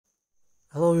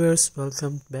Hello viewers,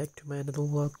 welcome back to my another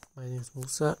vlog. My name is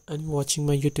Musa and you're watching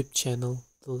my YouTube channel,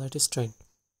 The Latest Trend.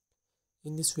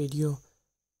 In this video,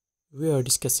 we are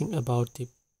discussing about the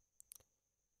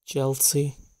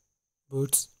Chelsea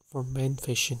boots for men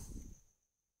fashion.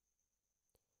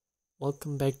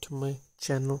 Welcome back to my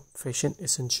channel, Fashion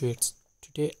Essentiates.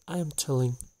 Today I am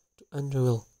telling to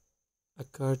unravel a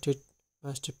curated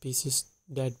masterpieces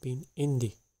that been in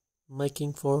the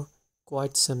making for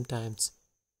quite some times.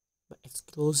 My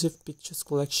exclusive pictures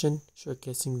collection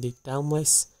showcasing the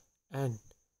timeless and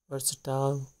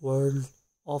versatile world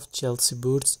of Chelsea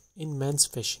boots in men's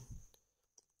fashion.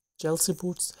 Chelsea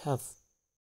boots have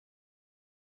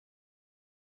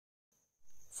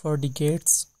for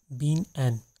decades been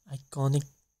an iconic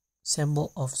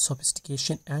symbol of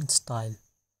sophistication and style.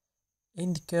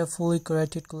 In the carefully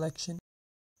curated collection,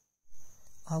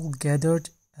 I've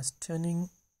gathered a stunning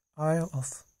array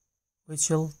of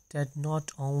visuals that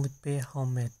not only pay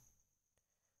homage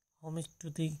to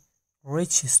the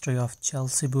rich history of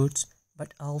Chelsea boots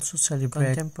but also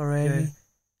celebrate contemporary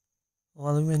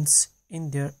relevance in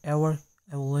their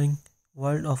ever-evolving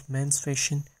world of men's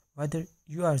fashion. Whether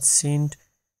you are a seasoned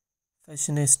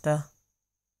fashionista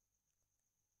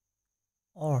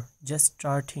or just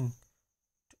starting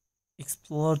to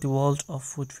explore the world of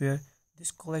footwear,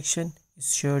 this collection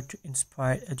is sure to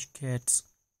inspire, educate,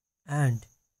 and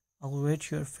elevate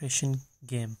your fashion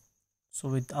game. So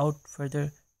without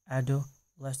further ado,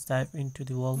 let's dive into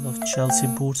the world of Chelsea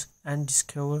boots and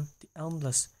discover the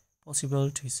endless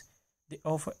possibilities they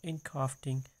offer in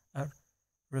crafting a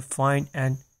refined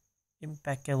and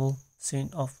impeccable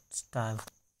scene of style.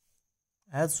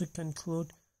 As we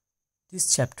conclude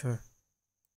this chapter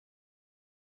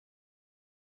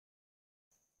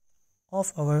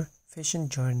of our fashion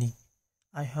journey,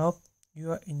 I hope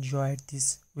you enjoyed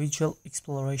this visual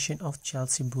exploration of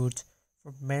Chelsea boots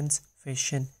for men's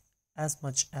fashion as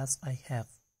much as I have.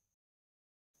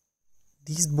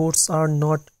 These boots are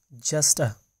not just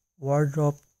a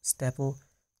wardrobe staple,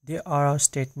 they are a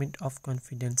statement of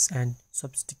confidence and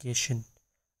sophistication.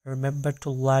 Remember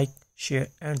to like, share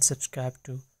and subscribe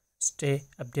to stay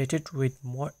updated with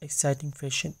more exciting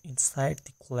fashion inside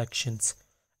the collections.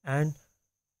 And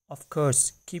of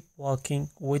course, keep walking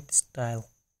with style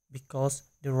because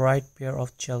the right pair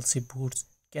of Chelsea boots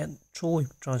can truly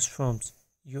transform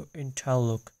your entire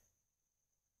look.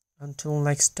 Until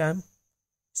next time,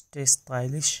 stay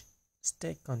stylish,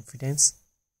 stay confident,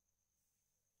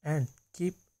 and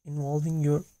keep involving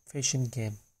your fashion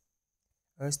game.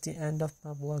 That's the end of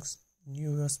my vlogs.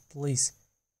 New viewers, please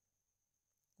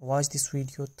watch this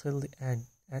video till the end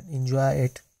and enjoy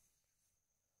it.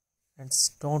 And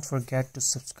don't forget to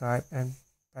subscribe and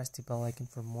press the bell icon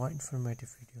for more informative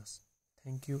videos.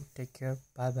 Thank you. Take care.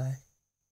 Bye bye.